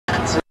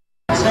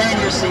in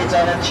your seats,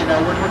 I'll let you know.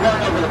 When we're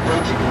going over the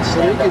bridge, you can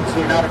stand up if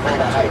you're not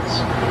afraid of heights.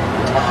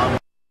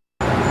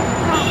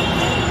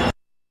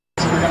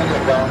 So we're going to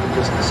get going in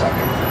just a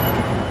second.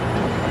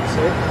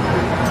 See?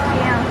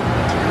 Yeah.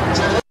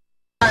 So this is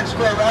Times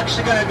Square. We're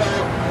actually going to go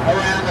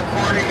around the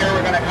corner here.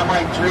 We're going to come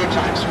right through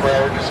Times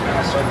Square. We're just going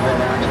to circle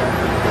around here.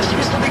 This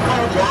used to be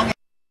called Long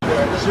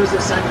Square. This was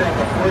the center of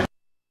the 4th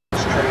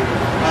Street.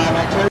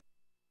 I told you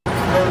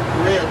the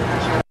grid.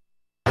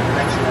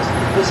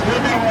 This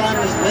moving line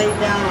was laid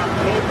down on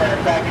paper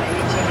back in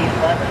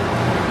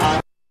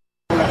 1811.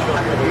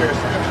 100 years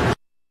actually.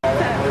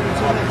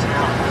 It's all the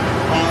town.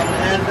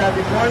 And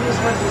before this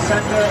was the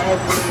center of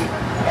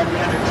the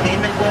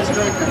entertainment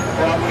district, and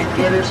Broadway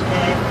theaters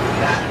came,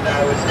 and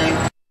was named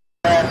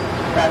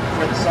back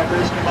before the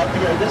suburbs came up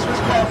here. This was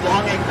called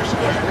Longacre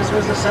Square. This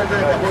was the center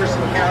of the horse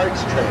and carriage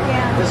trade.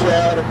 Yeah. This is where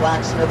all the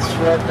blacksmiths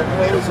worked, and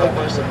the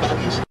horse and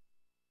buggies.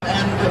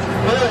 And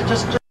really,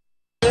 just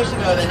years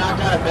ago, they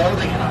knocked out a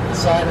building, and on the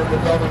side of the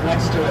building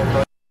next to it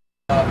was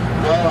a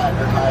wall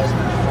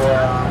advertisement for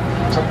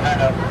some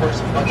kind of horse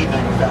and buggy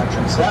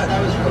manufacturing. So that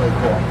was really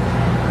cool.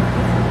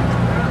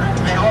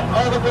 And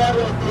all the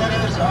Broadway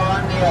theaters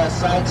are on the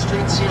side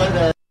streets here.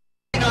 There are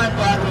 89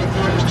 Broadway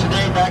theaters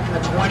today. Back in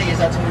the 20s,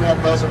 that's when we had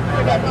most of them.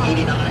 There were about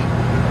 89,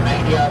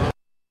 90 of them.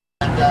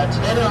 And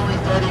today there are only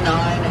 39,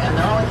 and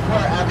there are only 4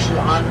 actually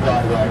on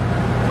Broadway.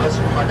 Most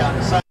of them are down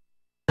the side.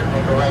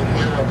 They go right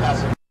here, we'll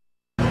pass it.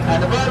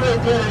 And the Broadway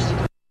theaters, you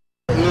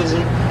can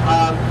easy.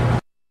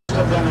 Most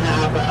of them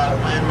have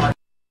landmarks.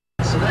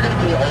 So they're going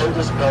to be the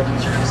oldest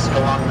buildings you're going to see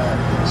along the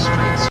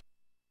streets.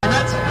 And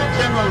that's a good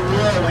general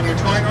rule when you're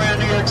touring around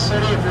New York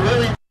City. If you're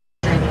really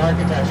interested in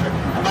architecture,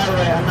 and by the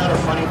way, I'm not a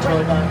funny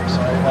tour guide,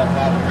 sorry about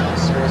that. I'm really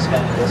serious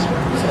about this one.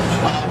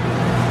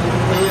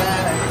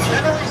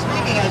 Generally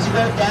speaking, as you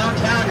go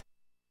downtown,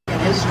 you're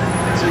in history.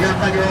 So you're going to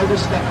find your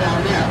oldest stuff down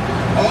there.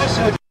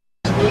 Also,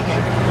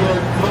 speaking, your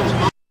most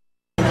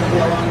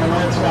along the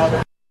north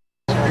side.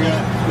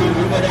 You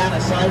go down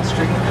a side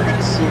street, you're going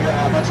to see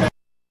much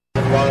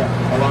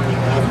along the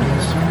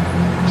avenues.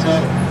 So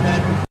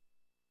then,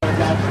 what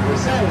that we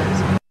say is,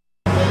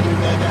 when you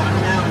go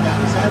downtown and down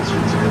the side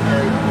streets, you're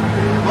very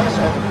most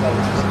old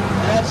buildings.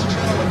 And that's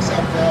true,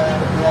 except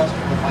Wall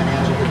Street, the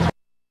financial district.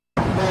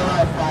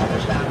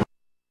 Fathers down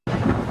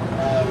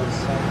was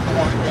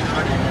torn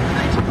down, and in the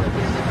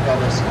 1950s they put all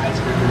those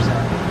skyscrapers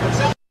up. It's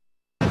not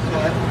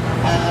good,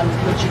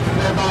 which you can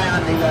go by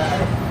on the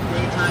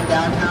daytime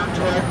downtown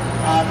tour.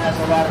 Has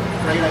a lot of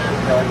great old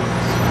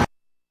buildings.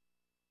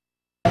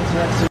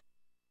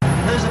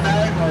 Here's a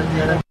Barrymore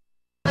theater.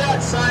 That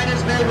sign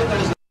is made with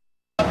those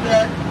up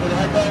there, with the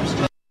light bulbs,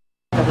 the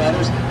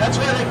brothers. That's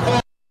why they call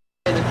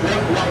it the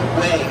Great White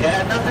Way. It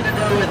had nothing to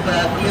do with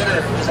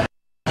theater. It was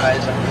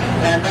advertising.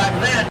 And back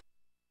then,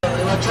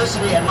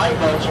 electricity and light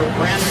bulbs were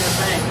brand new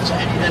things.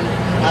 And you didn't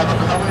have a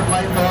colored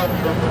light bulb.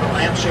 You didn't put a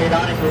lampshade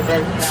on it. You were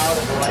very proud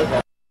of the light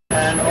bulb.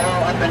 And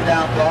all up and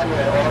down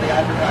Broadway, all the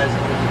advertising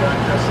was done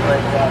just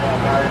like that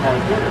Barrymore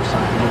theater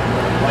sign.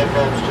 Light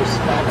bulbs just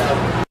spelled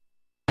out.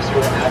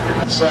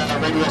 It's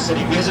Radio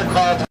City Music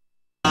Hall.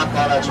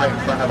 That's right in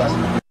front of us.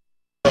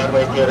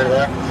 Broadway theater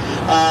there.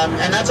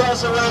 And that's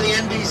also where the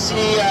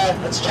NBC,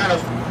 that's channel,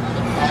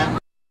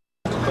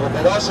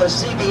 but also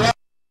CBS.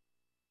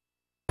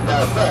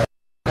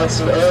 That's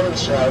the early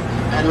show,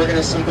 and we're going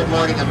to see Good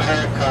Morning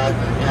America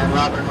and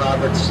Robin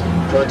Roberts,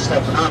 George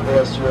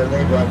Stephanopoulos, where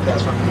they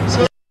broadcast from.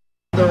 So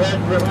the red,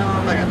 well,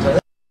 I'm not going to tell you.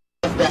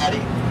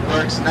 Daddy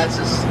works, and that's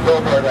his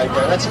billboard right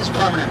there. That's his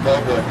permanent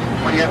billboard.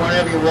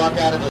 Whenever you walk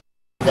out of the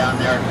down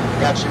there,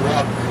 you actually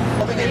walk.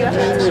 The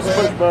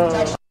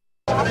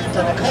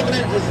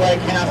Covenant is like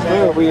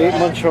half. We ate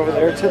lunch over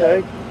there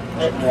today.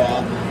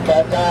 Yeah,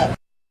 but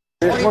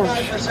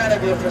 25%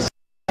 of you is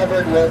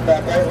covered with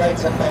bright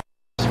lights and bulbs.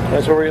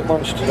 That's where we ate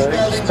lunch today.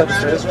 These buildings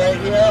around us right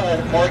here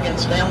are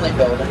Morgan's Family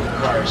Building,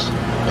 of course.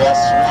 Yes,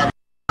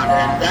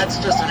 and that's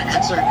just an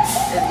excerpt.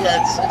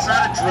 It's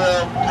not a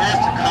drill. I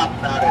asked a cop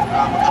about it a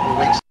couple of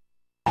weeks ago.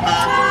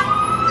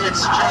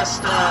 It's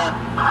just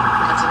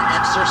it's an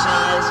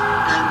exercise,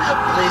 and the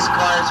police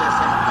cars are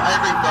from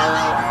every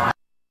borough,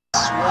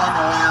 swarm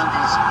around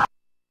these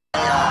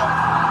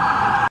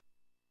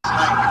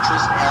high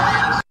interest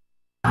areas.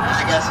 And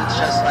I guess it's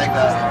just like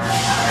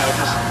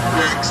just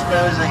you're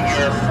exposing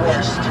your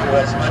force to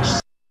as much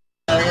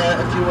area,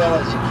 if you will,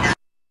 as you can.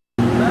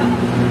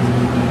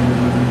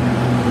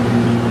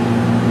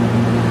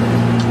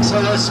 So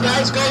those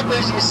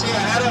skyscrapers you see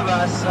ahead of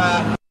us,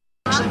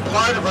 actually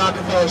part of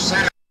Rockefeller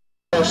Center.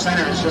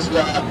 Center is just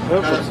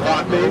another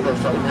block over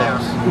from there.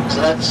 So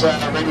that's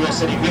Radio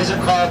City Music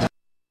Hall.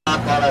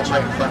 That's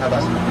right in front of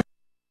us.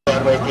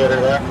 Broadway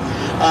theater there.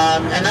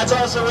 And that's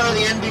also where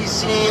the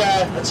NBC,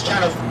 that's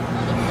channel,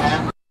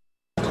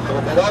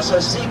 but also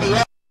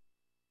CBS.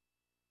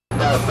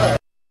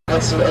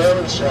 That's the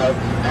early show,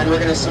 and we're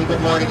going to see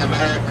Good Morning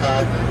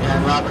America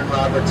and Robin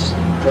Roberts,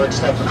 George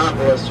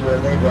Stephanopoulos, where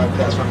they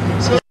broadcast from.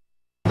 So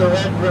the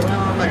red, well,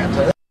 I'm not going to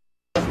tell you.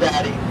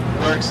 Daddy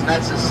works, and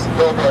that's his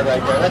billboard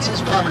right there. That's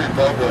his permanent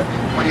billboard.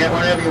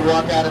 Whenever you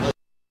walk out of the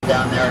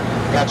down there.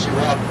 You actually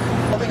walk.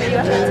 We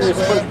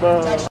split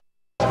the.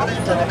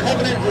 The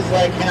Covenant is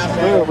like half.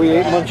 Oh, we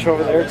ate lunch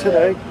over there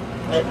today.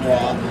 But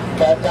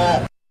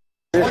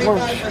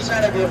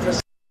 25% of your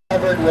facility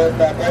covered with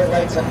bright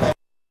lights and bulbs.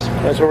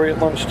 That's where we ate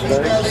lunch These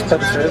today. buildings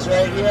around us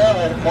right here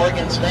are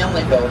Morgan's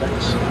family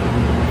buildings.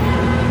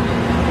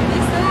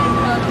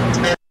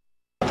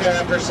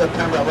 After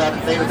September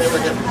 11th, they were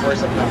here before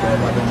September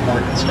 11th,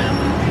 Morgan's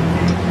family.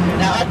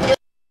 Now up here,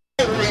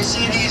 where you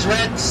see these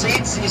red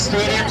seats, these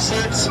stadium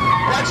seats, it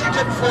actually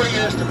took 4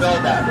 years to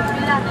build that,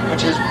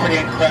 which is pretty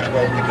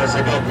incredible because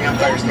they built the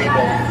Empire State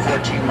Building in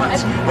 14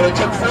 months. But it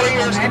took 4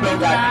 years to build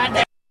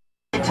that.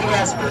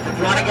 TS booth. If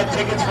you want to get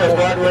tickets for a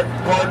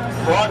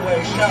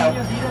Broadway show,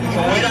 you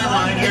can wait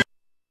online here.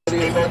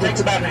 It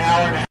takes about an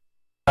hour and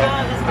a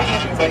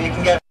half, but you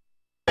can get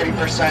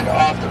 30%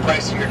 off the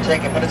price of your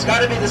ticket. But it's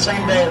got to be the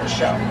same day of the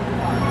show.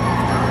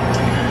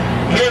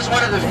 Here's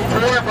one of the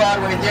 4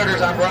 Broadway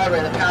theaters on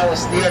Broadway, the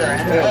Palace Theater.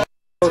 And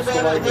it's a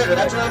Broadway theater.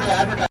 That's where the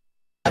advertising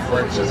for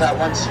it. It's just that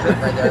one strip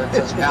right there that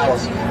says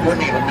Palace. You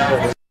wouldn't even know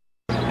it was.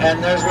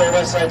 And there's where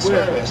West Side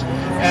Square is.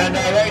 And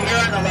right here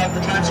on the left,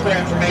 the Times Square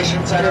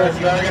Information Center. If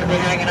you are going to be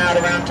hanging out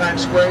around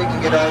Times Square, you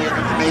can get all your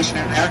information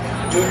in there.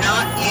 Do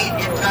not eat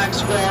in Times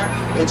Square.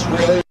 It's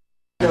really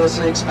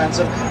ridiculously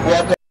expensive.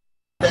 Walk over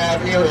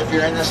Avenue if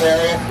you're in this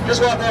area.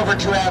 Just walk over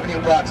 2 Avenue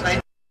blocks.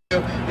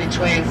 92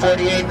 between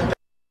 48th and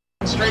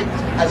 50th Street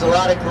has a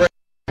lot of great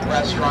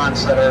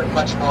restaurants that are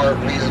much more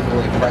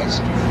reasonably priced.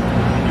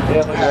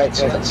 Yeah, look at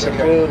So let's see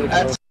here.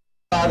 That's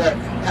Father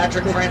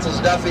Patrick Francis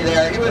Duffy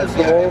there. He was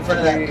in front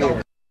of that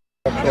building.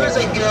 He was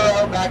a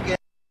hero back in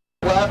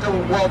after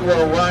World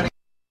War I. He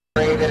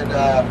created,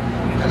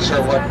 not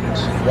sure what it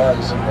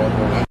was in World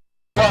War I. He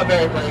fought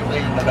very bravely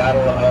in the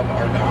Battle of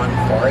Argonne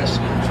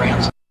Forest in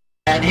France.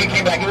 And he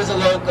came back. He was a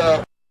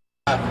local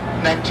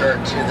mentor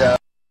to the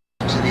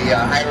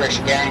Irish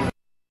gang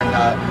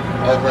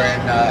over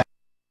in.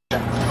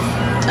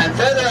 And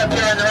further up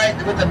here on the right,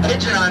 with the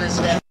pigeon on his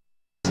head,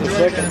 the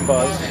second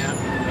bus.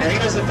 And he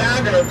was the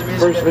founder of the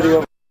music. First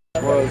video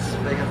was a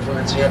big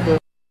influence here.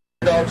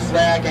 Old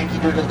Flag, Yankee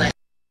Doodle Dandy,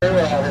 they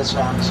were all his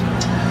songs.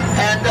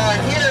 And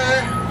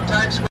here,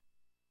 Times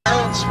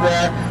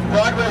Square,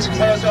 Broadway's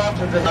closed off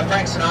with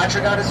Frank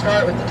Sinatra got his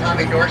start with the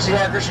Tommy Dorsey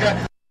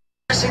Orchestra.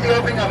 You see the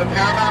opening of a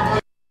Paramount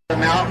movie, the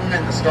mountain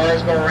and the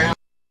stars go around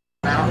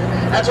the mountain.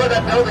 That's what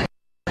that building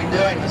is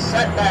doing. The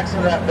setbacks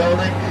of that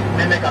building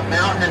mimic a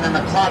mountain, and then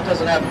the clock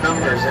doesn't have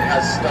numbers, it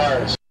has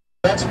stars.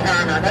 That's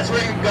Paramount. That's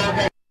where you go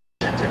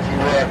if you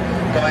were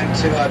going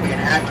to be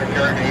an actor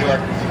here in New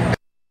York.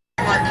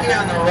 Marquee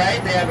on the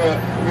right, they have a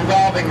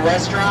revolving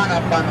restaurant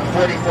up on the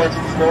 44th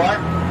floor.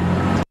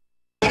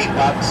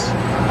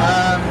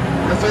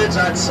 $80. The food's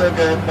not so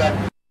good, but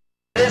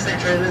it is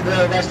interesting.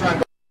 The restaurant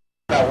goes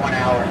about 1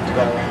 hour to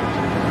go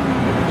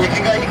around. You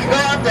can go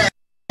up there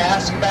and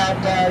ask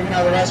about the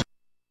restaurant.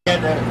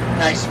 Get a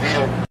nice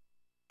view.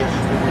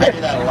 I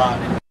do that a lot.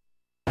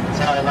 That's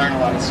how I learn a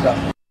lot of stuff.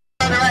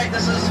 On the right,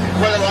 this is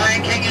where the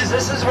Lion King is.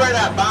 This is where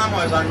that bomb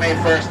was on May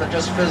 1st that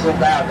just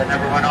fizzled out, that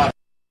never went off.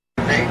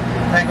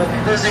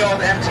 This is the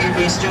old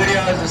MTV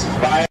studios. This is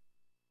by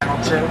Channel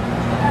 2.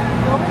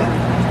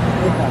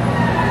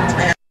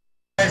 And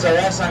there's a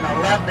rest on the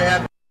left. They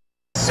have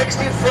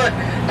 60-foot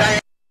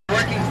diameter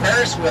working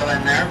Ferris wheel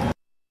in there.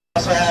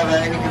 Also have,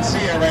 and you can see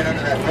it right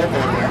under that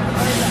billboard there.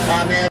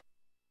 They have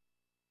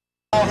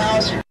a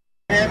house.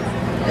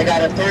 They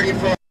got a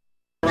 30-foot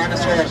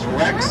Tyrannosaurus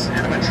Rex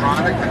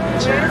animatronic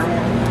material.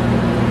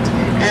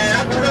 And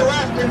up to the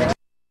left in the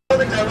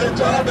building, that little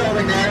tall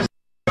building there is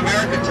the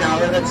American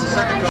Tower. That's the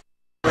second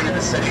in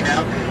the city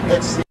now.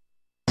 It's the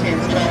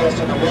 18th tallest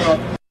in the world.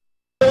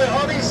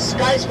 All these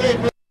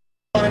skyscrapers,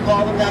 I want to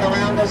call them that,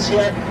 around us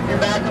here, in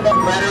back of the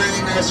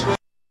lettering, school.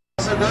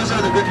 So those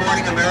are the Good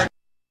Morning America.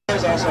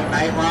 There's also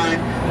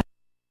Nightline,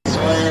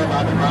 Sawyer,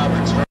 Robin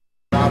Roberts,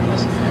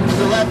 Metropolis. To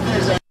the left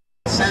is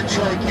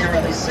Central, you can't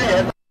really see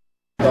it.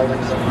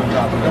 Buildings up on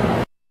top of it.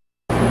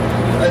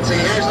 Let's see,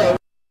 here's a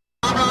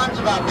problems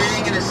about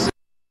being in a city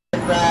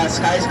with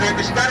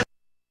skyscrapers. You got to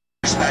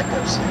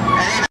perspectives.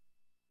 And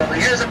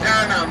here's a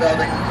Paramount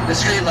building, the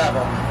street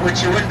level,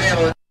 which you wouldn't be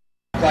able to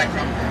look like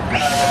from the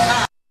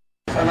top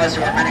unless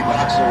you were many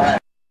blocks away.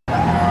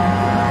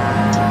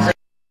 So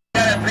you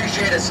gotta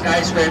appreciate a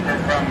skyscraper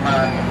from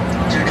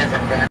 2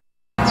 different vantage.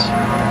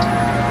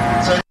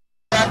 So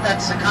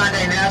that's the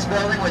Condé Nast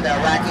building with that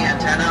wacky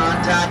antenna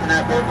on top, and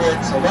that billboard.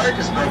 It's the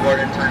largest billboard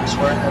in Times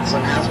Square. That's the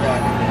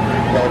Nasdaq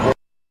billboard.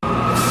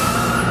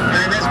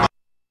 And this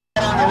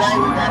on the right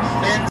with that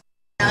fence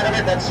out of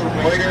it, that's the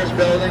Reuters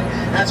building.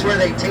 That's where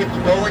they taped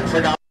Bowling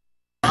for Dollar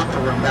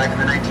room back in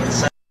the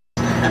 1970s.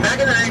 And back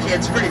in the 1980s,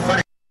 it's pretty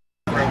funny.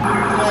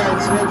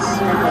 That's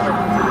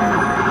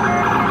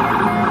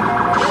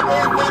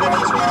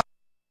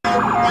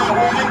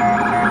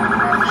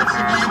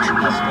the diamond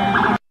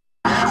district.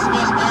 That's the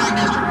most diamond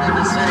district in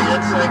the city.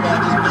 It's like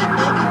just big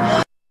building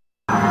walls.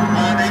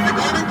 And the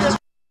diamond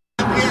district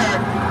up here,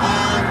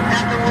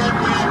 after World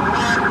War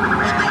I,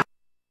 when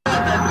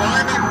the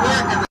garment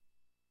work and the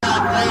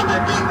slave labor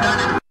being done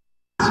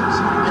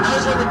in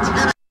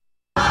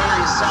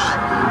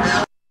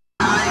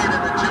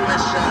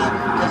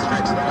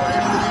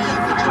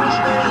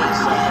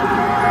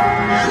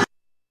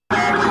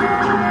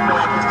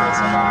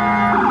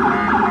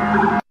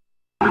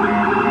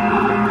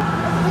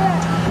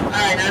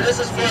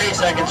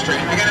 42nd Street.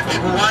 If you're going to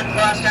pick one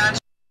crosstown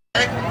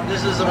street,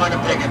 this is the one to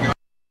pick if you want.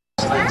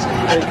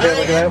 At the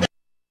very end of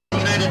the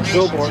United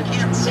Nations, you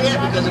can't see it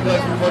because it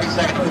goes from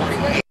 42nd to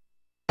 48th.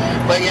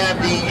 But you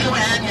have the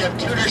UN, you have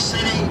Tudor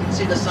City, you can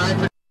see the sign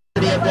for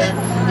City up there. You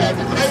have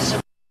the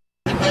Chrysler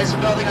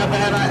building up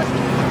ahead,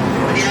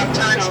 and you have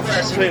Times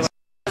Square. So you can see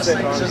those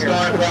things just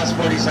going across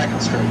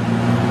 42nd Street.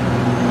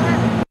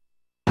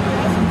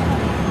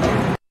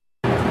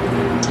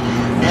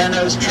 And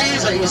those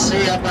trees that you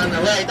see up on the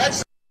right,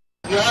 that's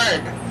the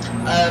yard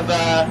of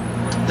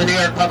the New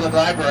York Public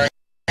Library.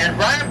 And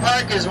Bryant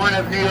Park is one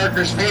of New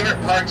Yorkers'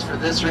 favorite parks for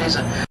this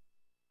reason.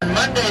 On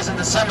Mondays in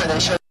the summer, they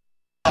show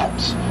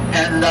Alps.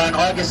 And on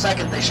August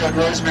 2nd, they showed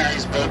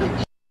Rosemary's Baby.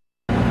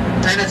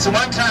 And it's the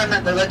one time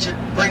that they let you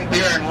bring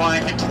beer and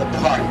wine into the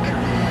park.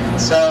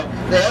 So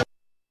they open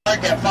the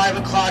park at 5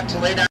 o'clock to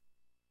lay down,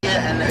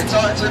 and it's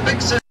a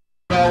big system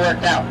all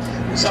worked out.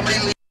 Somebody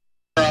leaves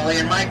early.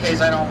 In my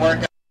case, I don't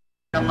work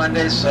on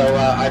Mondays, so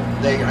I'm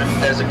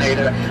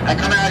designated. I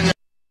come out here,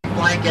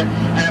 blanket,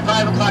 and at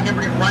 5 o'clock,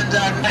 everybody runs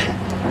out.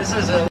 This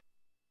is a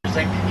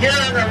thing. Here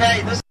on the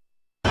right, this is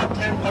top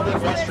 10 public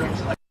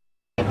restrooms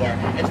there.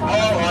 It's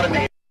all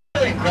automated.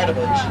 Really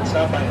incredible. You should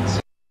stop by and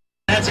see.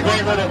 That's a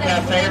great little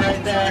cafe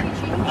right there,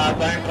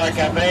 Bryant Park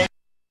Cafe.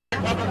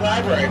 Public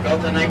library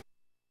built in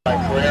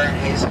 1995 for Aaron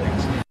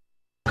Hastings.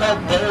 It's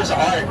called Beaux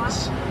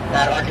Arts,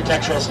 that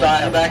architectural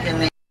style. Back in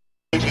the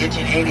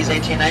 1880s,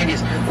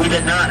 1890s, we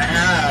did not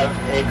have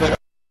a good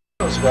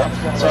school,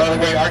 so all the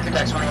great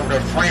architects went over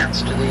to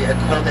France to the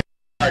École des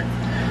Arts.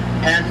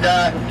 And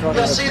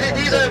you'll see that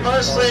these are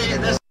mostly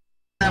this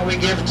that we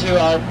give to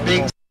our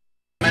big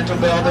mental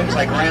buildings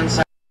like Grand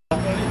Central,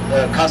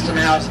 the Custom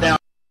House down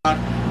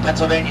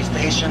Pennsylvania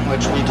Station,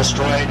 which we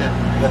destroyed in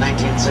the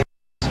 1960s.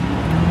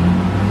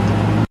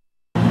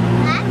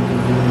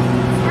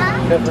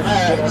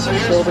 Alright, so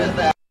here's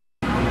that.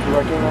 You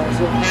recognize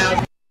it?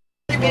 Now,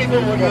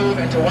 people would move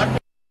into one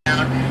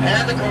town, and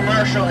then the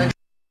commercial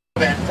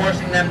event,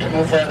 forcing them to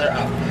move further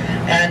up.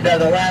 And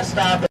the last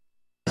stop, the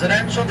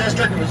residential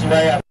district, was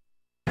way up.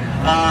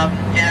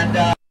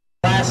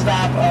 Last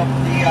stop of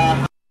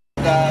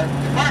the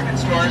department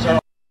stores are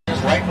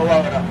just right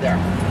below it up there.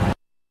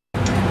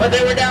 But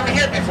they were down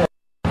here before.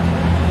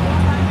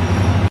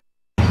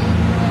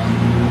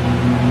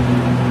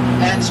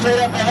 And straight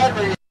up ahead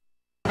where you see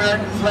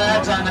American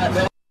flags on that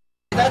building,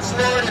 that's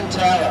Lord and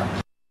Taylor.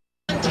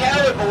 And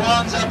Taylor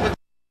belongs up with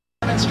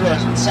department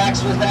stores with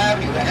Saks Fifth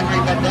Avenue,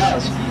 Henry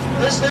Bendel's.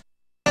 This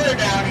Taylor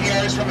down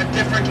here is from a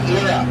different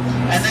era,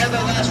 and they're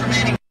the last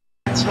remaining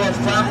store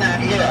from that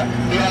era.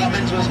 The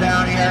Almonds was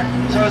down here,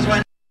 so it was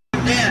when they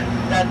moved in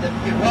that the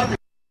wealthy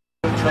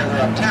moved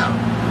further uptown.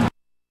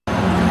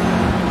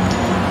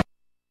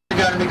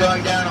 Going to be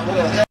going down a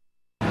little hill,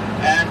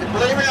 and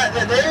believe it or not,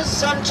 there is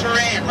some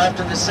terrain left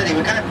in the city.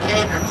 We kind of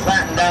paved and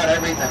flattened out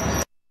everything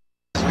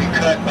as we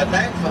could, but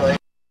thankfully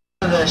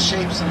the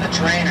shapes in the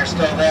terrain are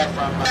still there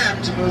from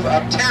them to move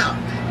uptown.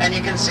 And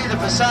you can see the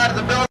facade of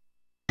the building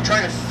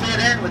trying to fit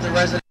in with the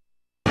residential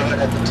neighborhood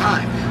at the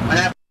time. When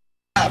that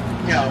up,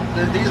 you know,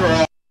 these were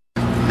all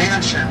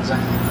mansions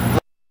and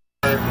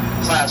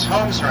class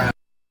homes around.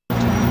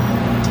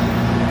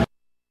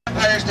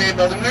 Empire State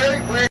Building.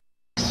 We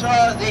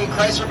saw the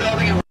Chrysler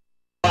Building in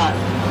from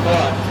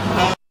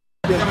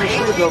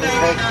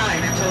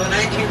 1899 until the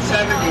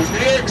 1970s. New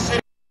York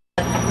City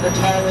had the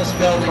tallest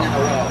building in the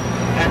world,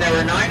 and there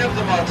were 9 of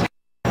them all together.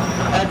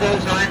 Of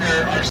those 9,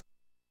 there are 3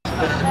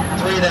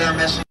 that are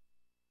missing.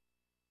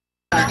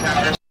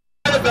 Towers.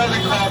 Another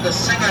building called the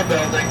Singer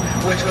Building,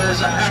 which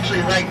was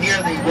actually right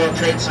near the World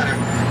Trade Center,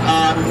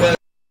 was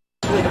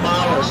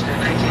demolished in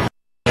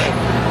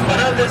 1988. But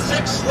of the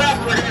 6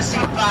 left, we're going to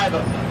see 5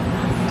 of them.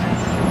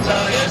 So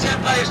here's the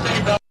Empire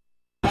State Building,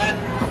 and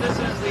this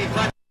is the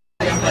front of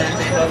the Empire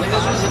State Building.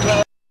 This was the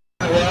tallest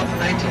in the world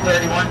from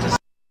 1931 to.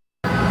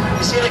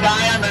 You see the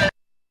guy on the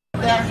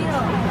there?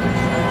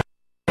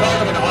 Part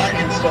of an art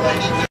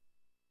installation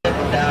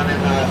down in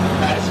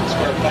Madison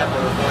Square Park where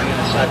we're going in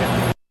a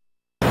second.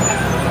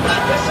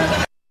 This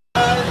is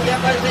the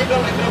Empire State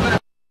Building built in a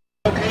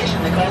location.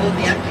 They called it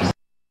the empty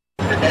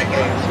for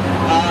decades.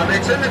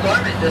 It's in the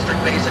garment district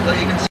basically.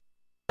 You can see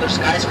there's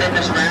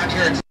skyscrapers around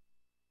here. It's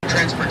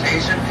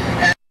transportation,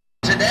 and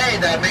today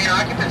the main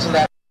occupants of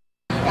that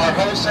are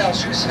wholesale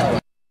shoe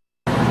sellers.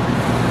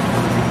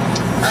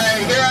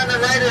 Alright, here on the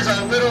right is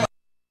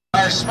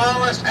our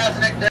smallest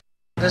ethnic district.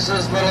 This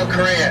is Little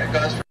Korea. It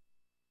goes for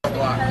a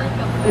block.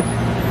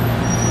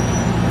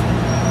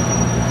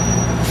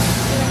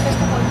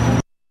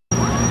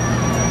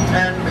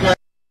 And we got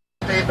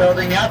the state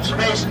building. The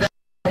observation deck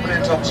is open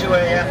until 2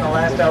 a.m. The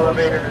last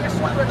elevator is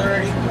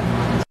 1:30.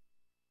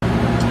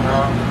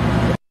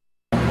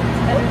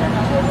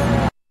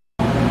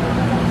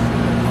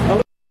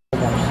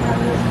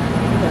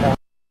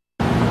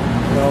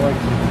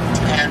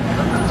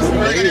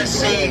 We're going to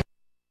see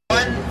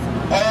one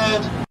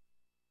old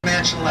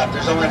mansion left.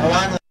 There's only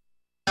one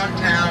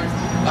downtown,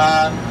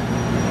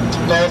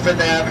 Lower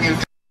Fifth Avenue,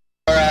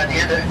 or the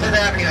end of Fifth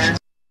Avenue and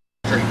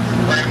Street.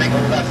 We're going to make a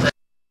left.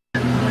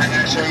 I'm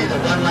going to show you the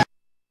one last. This is the Empire State Building. This was the tallest in the world from 1931 to. You see the guy on the there? The guy on the there is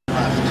the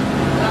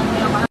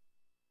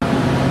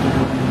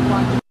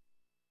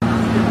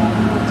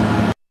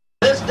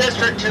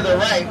district to the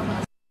right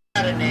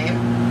had a name,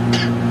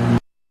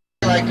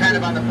 like kind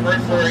of on the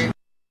periphery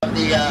of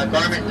the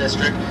garment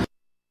district.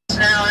 This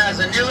now has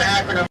a new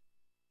acronym.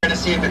 We're going to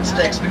see if it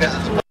sticks because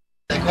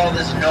they call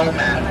this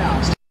NOMAD.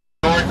 It's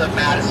north of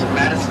Madison.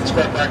 Madison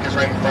Square Park is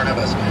right in front of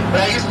us.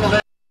 But I used to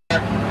live there,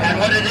 and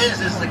what it is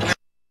the district.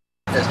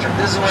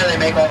 This is where they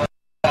make all the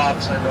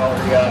tops and all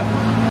the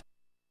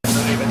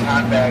Louis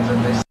Vuitton bags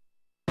that they sell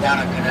down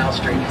on Canal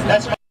Street.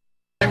 That's the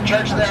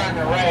church there on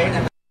the right,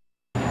 and the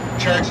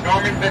church,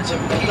 Norman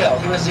Vincent Peale.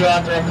 He was the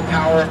author of The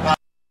Power of Positive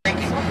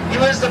Thinking. He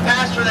was the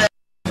pastor there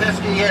for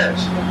 50 years.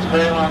 It's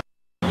very long.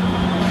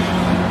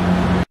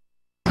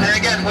 And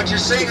again, what you're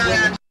seeing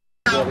around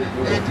now,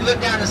 if you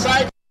look down the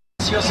side,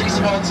 you'll see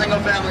some old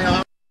single-family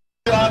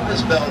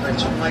office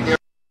buildings from like the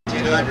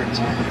 1800s.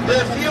 There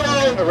are a few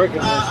old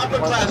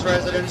upper-class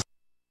residents,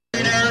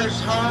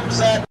 millionaires' homes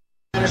that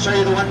I'm going to show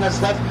you the one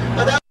that's left,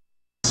 but that's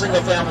a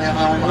single-family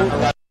home on the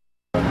left,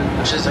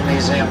 which is a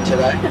museum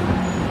today.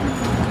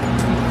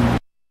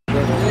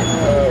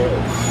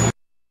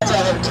 It's a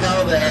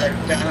hotel there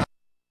down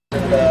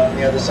on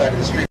the other side of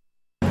the street.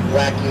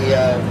 Wacky,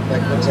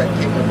 like looks like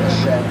paper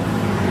mache.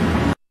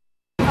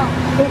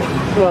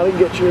 Well, I can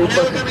get you.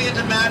 Now we're coming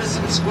into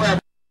Madison Square.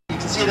 You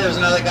can see there's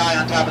another guy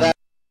on top of that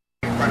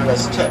in front of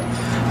us too.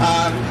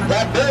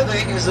 That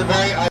building is a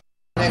very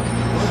iconic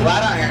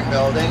Flatiron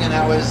building, and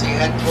that was the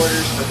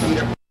headquarters for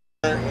Peter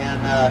Parker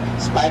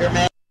and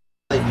Spider-Man,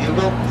 the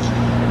Bugle.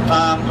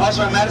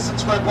 Also in Madison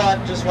Square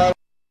Park, just while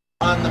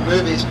we're on the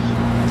movies,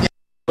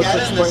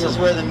 this is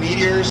where the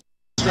meteors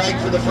strike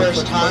for the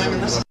first time,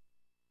 and this is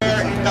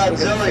where in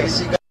Godzilla you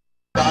see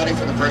Gotti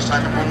for the first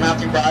time, and when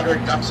Matthew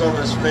Broderick dumps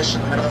over his fish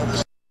in the middle of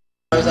the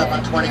goes up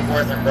on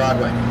 24th and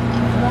Broadway.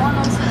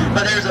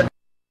 But there's a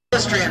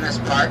history in this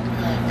park,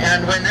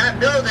 and when that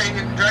building,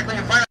 directly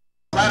in front of the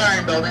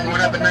Flatiron building,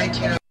 went up in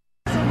 1902,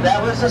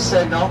 that was a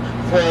signal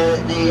for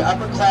the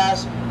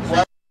upper-class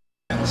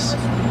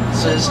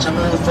to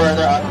move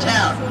further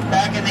uptown.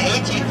 Back in the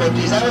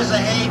 1850s, that was the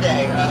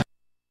heyday of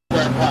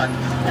Square Park.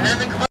 And then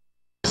the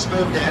commercialists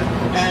moved in,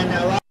 and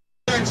a lot of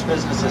insurance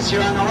businesses.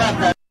 Here on the left,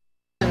 that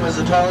was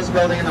the tallest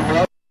building in the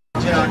world,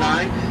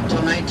 1909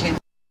 till 19...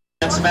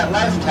 That's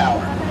MetLife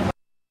Tower.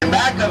 And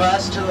back of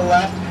us, to the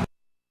left,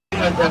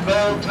 with the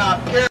gold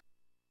top pyramid,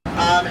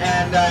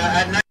 and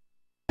at night,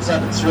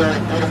 it's really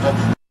beautiful.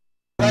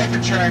 Life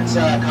insurance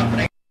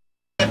company. I'll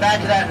get back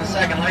to that in a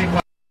second. Let me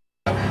point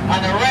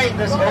on the right,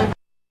 this open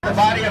the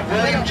body of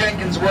William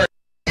Jenkins Worth.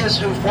 He is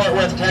who Fort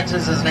Worth,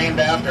 Texas is named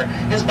after.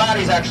 His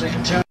body's actually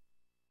entombed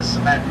in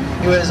cement.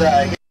 He was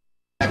in the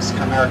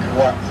Mexican-American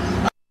War.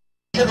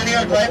 To the New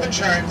York Life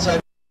Insurance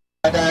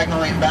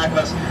diagonally in back of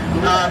us.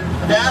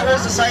 That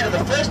was the site of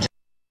the first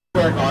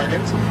Square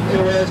Gardens.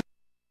 It was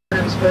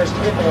his first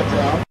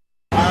hippodrome.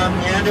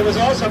 And it was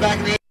also back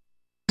in the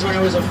 80s when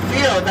it was a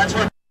field. That's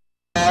where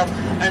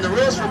and the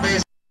rules were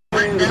based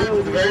written down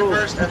for the very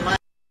first and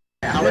last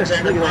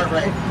Alexander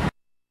Cartwright.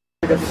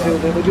 So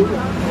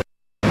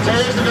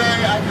here's the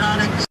very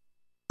iconic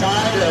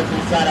side of the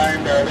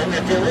Flatiron building.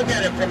 If you look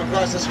at it from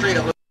across the street,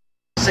 it looks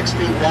 6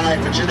 feet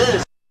wide, which it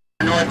is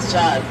on the north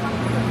side.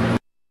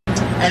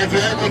 And if you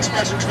look at the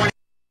expression 20,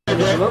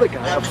 another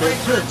guy up right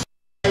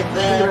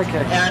there,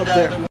 and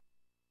the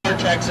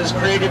vortex is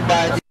created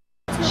by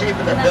the shape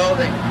of the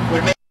building,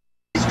 would make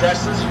these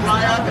dresses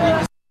fly up,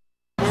 and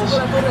you can see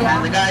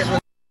and the guys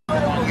would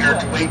here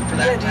to wait for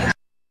that to happen.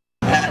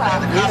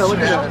 And the cops would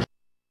have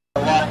a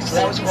lot, so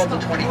that was called the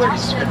 23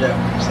 Skidoo.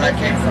 So that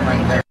came from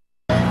right there.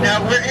 Now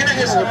we're in a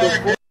historic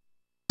district.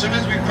 As soon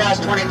as we cross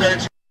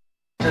 23rd Street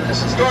to this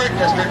historic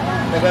district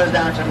that goes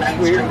down to 9th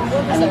Street.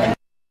 And the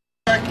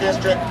historic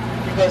district,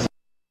 because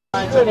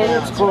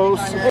it's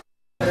close.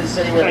 The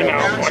city with a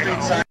down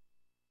street sign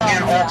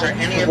can't alter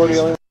any of these.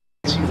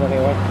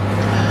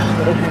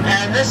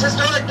 And this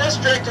historic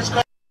district is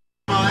called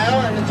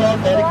Mile, and it's all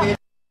dedicated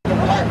to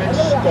department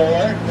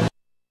store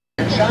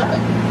and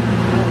shopping.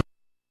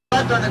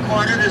 Left on the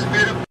corner, this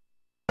beautiful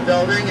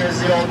building is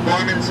the old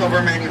Mormon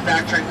Silver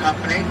Manufacturing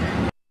Company.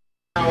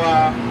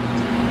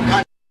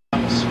 And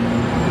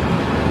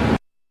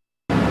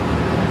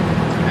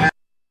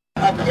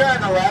up here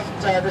on the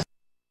left, this is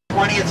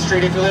 20th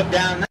Street. If you live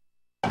down there,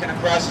 and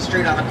across the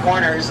street on the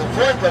corner is the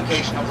fourth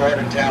location of Lord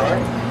and Taylor.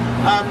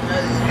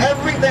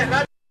 Everything,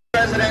 not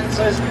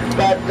residences,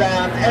 but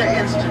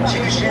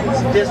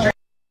institutions, districts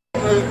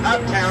moved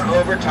uptown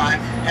over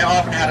time and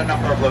often had a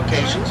number of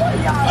locations.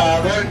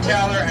 Lord and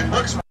Taylor and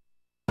Brooks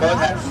both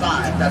had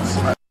 5. That's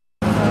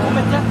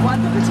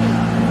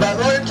but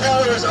Lord and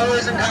Taylor was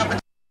always in competition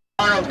with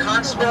Arnold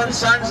Constable and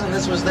Sons, and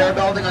this was their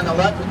building on the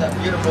left with that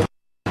beautiful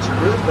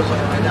roof goes all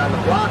the way down the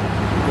block.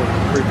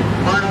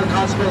 Arnold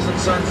Constables and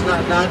Sons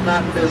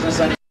not in business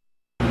anymore.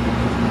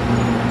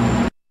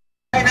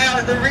 Right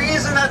now, the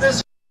reason that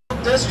this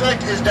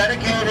district is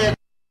dedicated to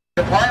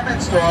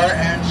department store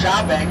and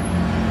shopping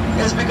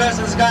is because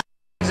this guy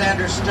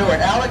Alexander Stewart.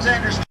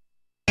 Alexander Stewart,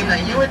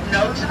 that you would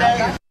know today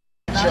if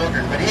he had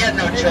children, but he had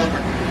no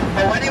children.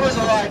 But when he was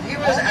alive, he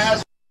was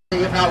as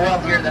wealthy, if not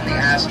wealthier than the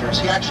Astors.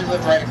 He actually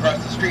lived right across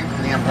the street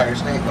from the Empire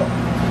State Building.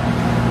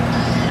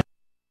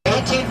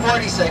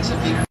 1846, if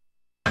you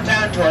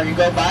downtown tour, you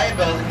go by a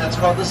building that's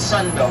called the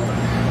Sun Building,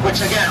 which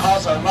again,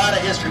 also a lot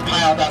of history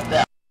piled up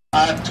there.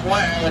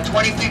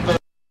 20 feet below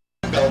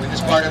the Sun Building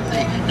is part of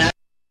the National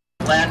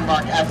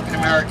Landmark African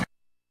American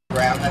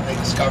program that they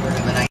discovered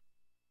in the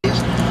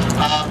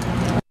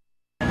 1980s.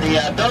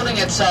 The building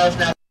itself,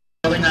 now the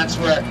building, that's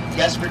where,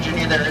 yes,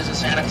 Virginia, there is a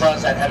Santa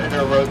Claus. That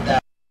editor wrote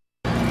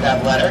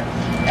that letter.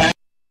 And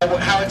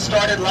how it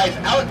started life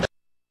out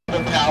there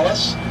in the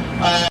palace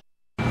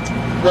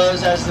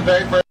was as the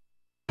very first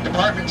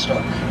department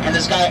store. And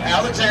this guy,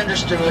 Alexander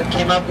Stewart,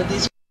 came up with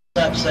these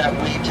concepts that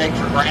we take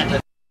for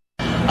granted.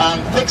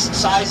 Fixed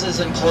sizes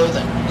in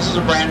clothing. This is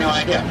a brand new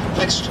idea.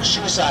 Fixed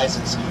shoe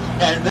sizes.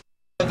 And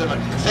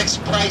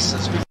fixed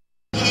prices.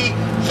 He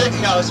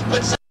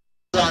put sizes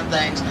on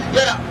things. You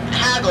had to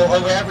haggle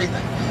over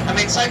everything. I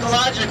mean,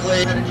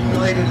 psychologically, it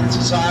accumulated in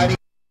society,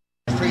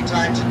 free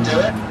time to do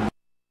it.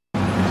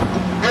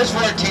 Here's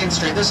 14th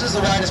Street. This is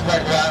the widest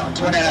part of the island,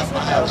 2.5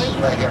 miles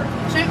right here.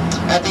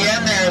 At the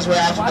end there is where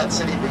Alphabet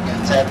City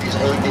begins, avenues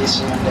A, B,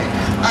 C, and D.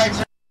 Alright,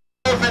 so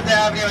 5th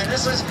Avenue, and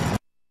this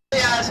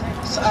really has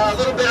a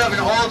little bit of an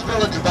old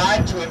village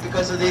vibe to it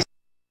because of these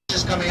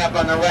churches coming up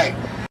on the right.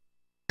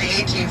 The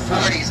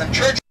 1840s, and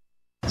churches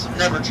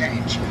never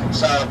change.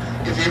 So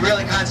if you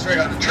really concentrate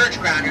on the church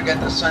ground, you get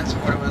the sense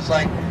of what it was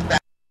like back.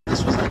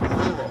 This was like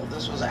rural.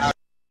 This was out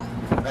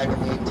back in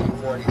the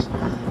 1840s.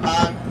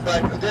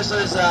 But this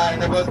is,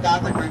 they're both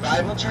Gothic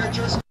revival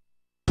churches.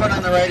 The one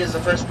on the right is the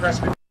First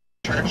Presbyterian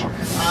Church,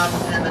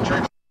 and the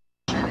church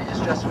is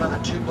just another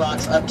 2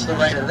 blocks up to the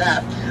right of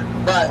that.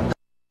 But the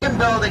second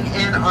building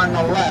in on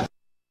the left,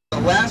 the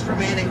last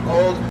remaining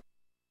old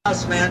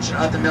house mansion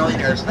of the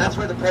millionaires. That's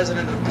where the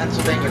president of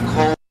Pennsylvania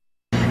Cole.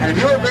 And if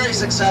you were very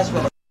successful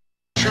in the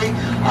country,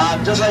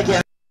 just like you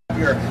have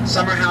your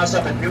summer house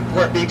up in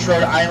Newport Beach,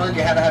 Rhode Island,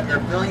 you had to have your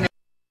millionaire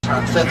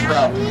on 5th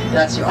row.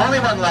 That's the only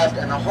one left,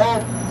 and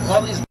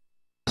all these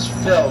is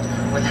filled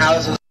with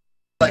houses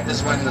like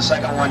this one, the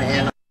second one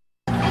in,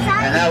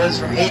 and that was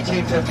from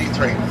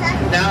 1853.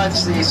 Now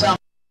it's the South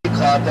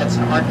Club. That's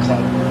an art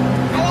club.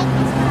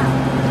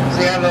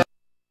 So you have a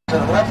to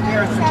the left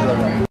here and to the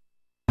right.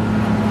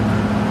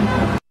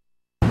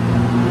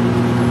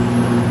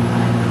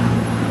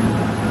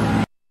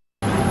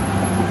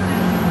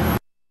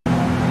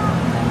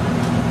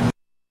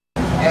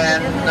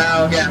 And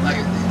now again,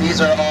 like these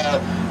are all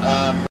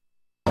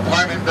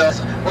apartment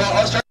buildings. Well,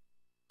 I'll start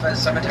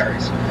as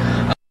cemeteries.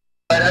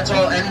 But that's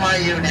all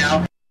NYU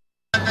now.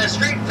 And the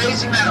street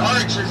facing that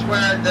arch is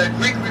where the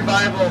Greek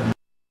revival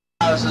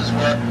houses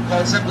were,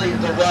 called simply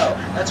the Row.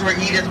 That's where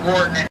Edith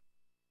Wharton and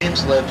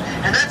James lived.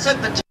 And that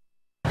set the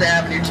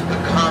avenue to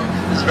become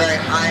this very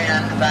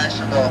high-end,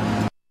 fashionable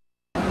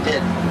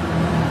did.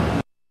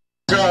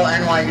 These are all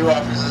NYU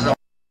offices.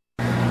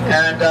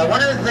 And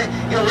one of the things,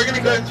 we're going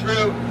to go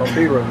through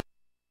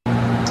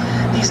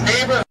these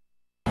neighborhoods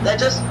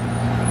that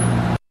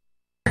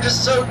are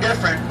just so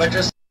different, but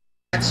just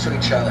next to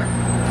each other.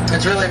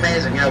 It's really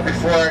amazing.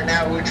 Before,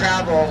 now we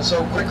travel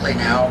so quickly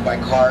now by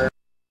car,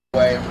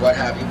 and what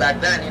have you.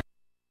 Back then,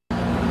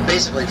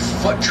 basically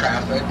foot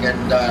traffic,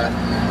 and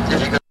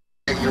if you go,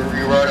 you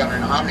rode on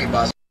an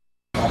omnibus,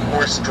 a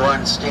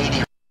horse-drawn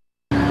stadium.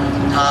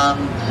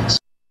 So,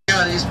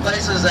 these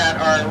places that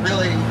are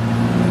really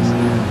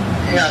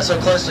so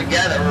close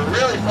together, we're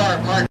really far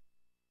apart from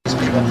these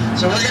people.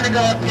 So we're going to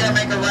go up here and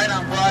make a right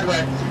on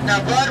Broadway.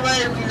 Now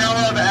Broadway we know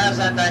of as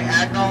that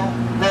diagonal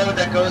road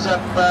that goes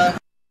up the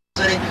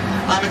city.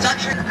 It's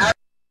actually an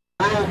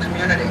rural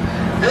community.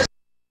 This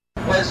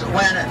was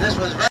when this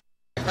was very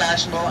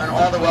fashionable and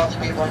all the wealthy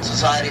people in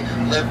society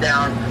lived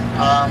down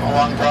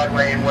along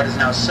Broadway in what is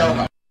now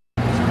Soho.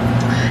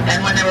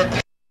 And when they were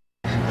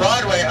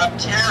Broadway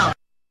uptown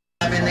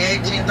in the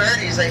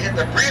 1830s, they hit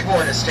the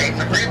Brevoort estate,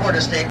 and the Brevoort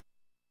estate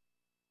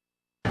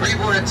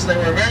they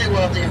were a very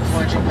wealthy,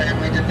 influential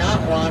family, did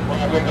not want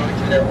Broadway going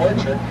through their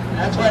orchard. And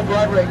that's why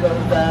Broadway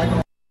goes back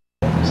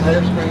to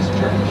their Grace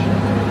Church.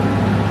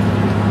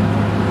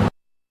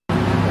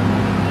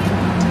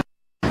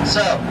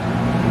 So,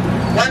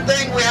 one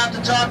thing we have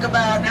to talk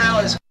about now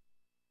is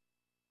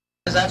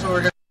that's what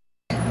we're going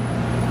to do.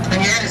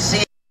 And you're going to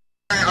see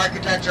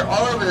architecture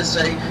all over the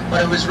city,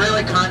 but it was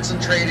really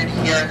concentrated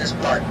here in this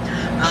part.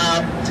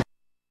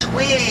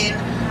 Between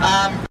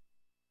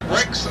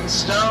bricks and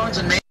stones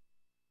and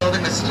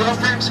building a steel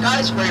frame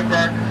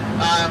skyscraper,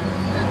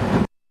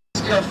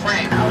 steel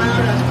frame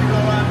allowed us to go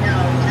up,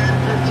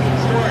 10, 15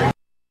 stories,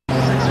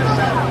 6 or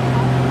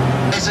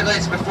 7. Basically,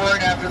 it's before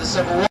and after the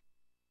Civil War.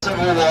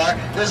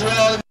 This is where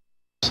all the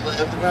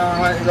lived.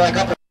 Like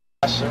up in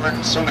there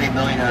weren't so many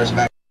millionaires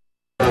back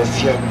then, a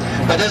few.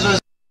 But this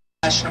was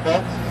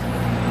fashionable.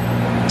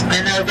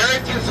 And there are very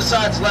few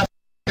facades left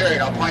in the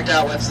period. I'll point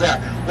out what's there.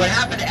 What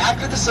happened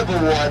after the Civil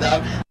War,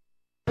 though,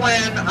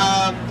 when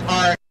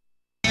our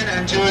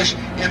and Jewish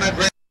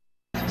immigrants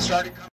started coming